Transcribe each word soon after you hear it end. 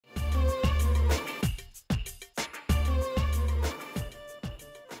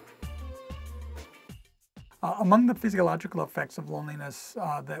Among the physiological effects of loneliness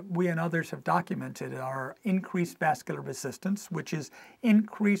that we and others have documented are increased vascular resistance, which is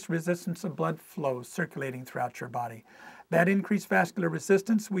increased resistance of blood flow circulating throughout your body. That increased vascular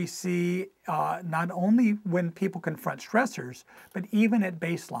resistance we see not only when people confront stressors, but even at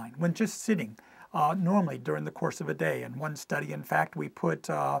baseline, when just sitting normally during the course of a day. In one study, in fact, we put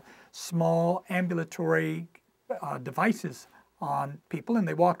small ambulatory devices on people, and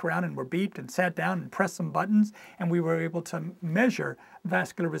they walked around and were beeped and sat down and pressed some buttons, and we were able to measure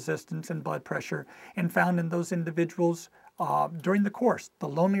vascular resistance and blood pressure, and found in those individuals during the course, the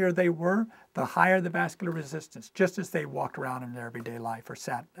lonelier they were, the higher the vascular resistance, just as they walked around in their everyday life or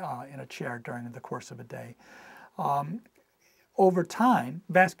sat in a chair during the course of a day. Over time,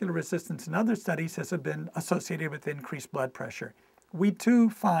 vascular resistance in other studies has been associated with increased blood pressure. We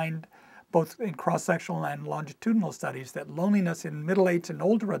too find, both in cross-sectional and longitudinal studies, that loneliness in middle-aged and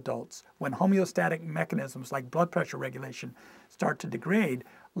older adults, when homeostatic mechanisms like blood pressure regulation start to degrade,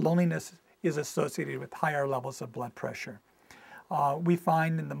 loneliness is associated with higher levels of blood pressure. We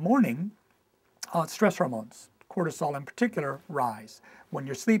find in the morning stress hormones, cortisol in particular, rise. When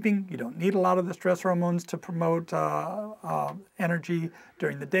you're sleeping, you don't need a lot of the stress hormones to promote energy.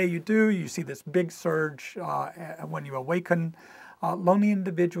 During the day you do. You see this big surge when you awaken. Lonely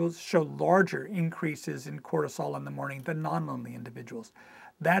individuals show larger increases in cortisol in the morning than non-lonely individuals.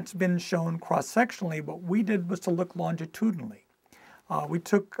 That's been shown cross-sectionally. What we did was to look longitudinally. We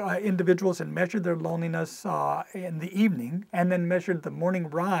took individuals and measured their loneliness in the evening, and then measured the morning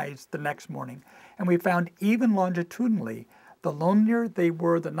rise the next morning. And we found even longitudinally, the lonelier they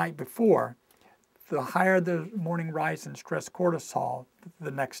were the night before, the higher the morning rise in stress cortisol the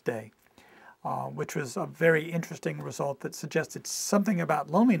next day. Which was a very interesting result that suggested something about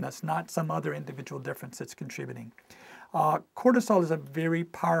loneliness, not some other individual difference that's contributing. Cortisol is a very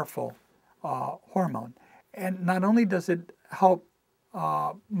powerful hormone, and not only does it help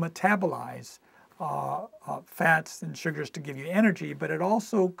metabolize fats and sugars to give you energy, but it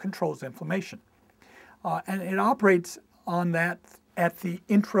also controls inflammation. And it operates on that at the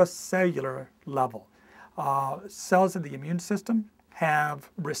intracellular level. Cells of the immune system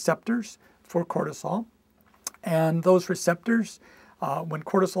have receptors for cortisol, and those receptors, when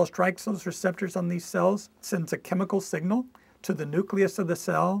cortisol strikes those receptors on these cells, sends a chemical signal to the nucleus of the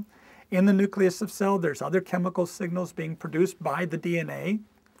cell. In the nucleus of the cell, there's other chemical signals being produced by the DNA,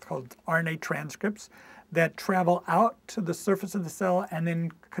 called RNA transcripts, that travel out to the surface of the cell and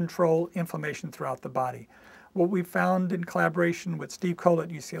then control inflammation throughout the body. What we found in collaboration with Steve Cole at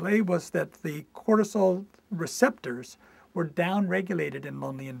UCLA was that the cortisol receptors were downregulated in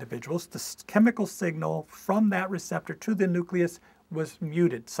lonely individuals. The chemical signal from that receptor to the nucleus was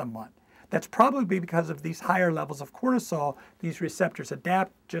muted somewhat. That's probably because of these higher levels of cortisol. These receptors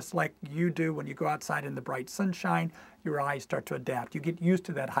adapt just like you do when you go outside in the bright sunshine. Your eyes start to adapt. You get used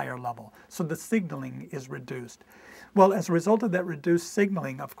to that higher level. So the signaling is reduced. Well, as a result of that reduced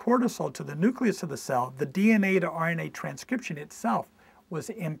signaling of cortisol to the nucleus of the cell, the DNA to RNA transcription itself was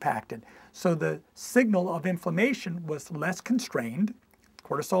impacted. So the signal of inflammation was less constrained.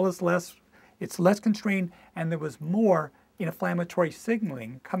 Cortisol is less constrained, and there was more inflammatory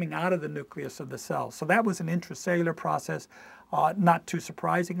signaling coming out of the nucleus of the cell. So that was an intracellular process. Not too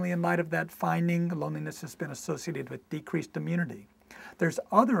surprisingly, in light of that finding, loneliness has been associated with decreased immunity. There's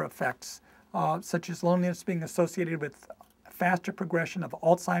other effects, such as loneliness being associated with faster progression of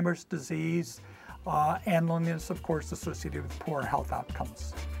Alzheimer's disease, and loneliness, of course, associated with poor health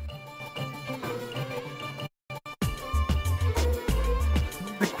outcomes.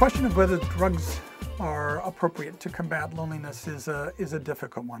 The question of whether drugs are appropriate to combat loneliness is a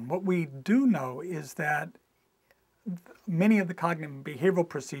difficult one. What we do know is that many of the cognitive and behavioral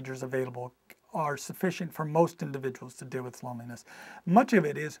procedures available are sufficient for most individuals to deal with loneliness. Much of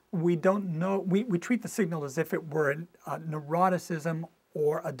it is we don't know, we treat the signal as if it were a neuroticism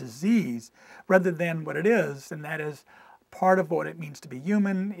or a disease, rather than what it is, and that is part of what it means to be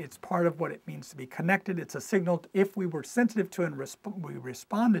human. It's part of what it means to be connected. It's a signal if we were sensitive to and we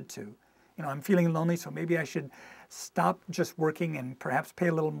responded to. You know, I'm feeling lonely, so maybe I should stop just working and perhaps pay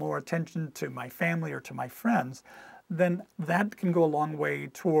a little more attention to my family or to my friends. Then that can go a long way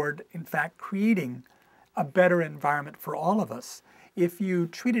toward, in fact, creating a better environment for all of us. If you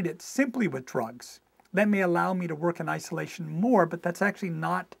treated it simply with drugs, that may allow me to work in isolation more, but that's actually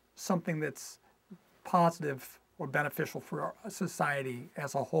not something that's positive or beneficial for our society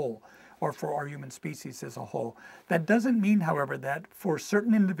as a whole, or for our human species as a whole. That doesn't mean, however, that for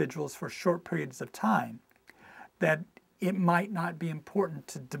certain individuals for short periods of time, that it might not be important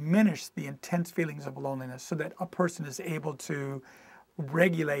to diminish the intense feelings of loneliness so that a person is able to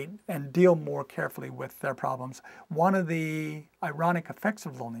regulate and deal more carefully with their problems. One of the ironic effects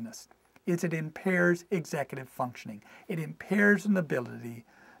of loneliness is it impairs executive functioning. It impairs an ability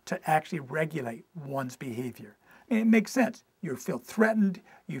to actually regulate one's behavior. And it makes sense. You feel threatened,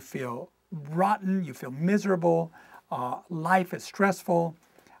 you feel rotten, you feel miserable, life is stressful.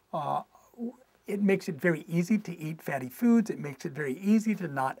 It makes it very easy to eat fatty foods. It makes it very easy to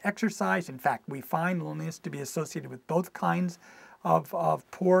not exercise. In fact, we find loneliness to be associated with both kinds of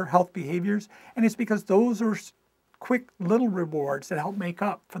poor health behaviors. And it's because those are quick little rewards that help make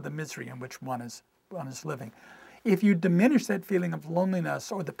up for the misery in which one is living. If you diminish that feeling of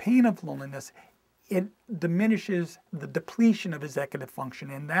loneliness or the pain of loneliness, it diminishes the depletion of executive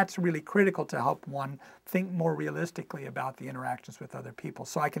function, and that's really critical to help one think more realistically about the interactions with other people.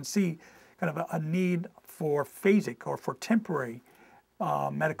 So I can see kind of a need for phasic or for temporary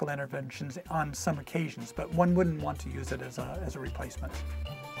medical interventions on some occasions, but one wouldn't want to use it as a replacement.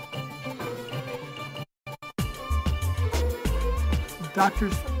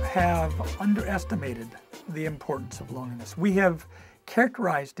 Doctors have underestimated the importance of loneliness. We have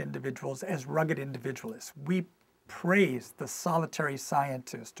characterized individuals as rugged individualists. We praise the solitary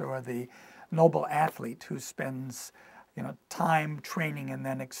scientist or the noble athlete who spends time training and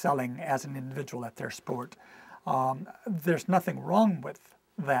then excelling as an individual at their sport. There's nothing wrong with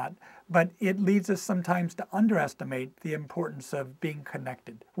that, but it leads us sometimes to underestimate the importance of being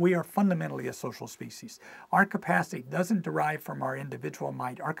connected. We are fundamentally a social species. Our capacity doesn't derive from our individual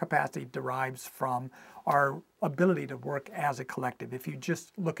might. Our capacity derives from our ability to work as a collective. If you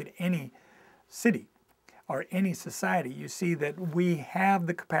just look at any city or any society, you see that we have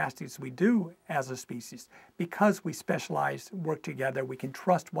the capacities we do as a species because we specialize, work together, we can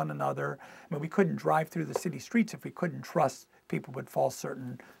trust one another. I mean, we couldn't drive through the city streets if we couldn't trust people would follow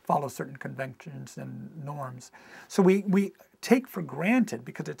certain conventions and norms. So we take for granted,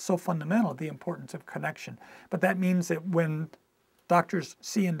 because it's so fundamental, the importance of connection. But that means that when doctors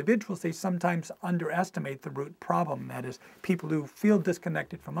see individuals, they sometimes underestimate the root problem. That is, people who feel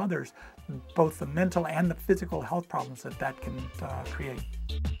disconnected from others, both the mental and the physical health problems that can create.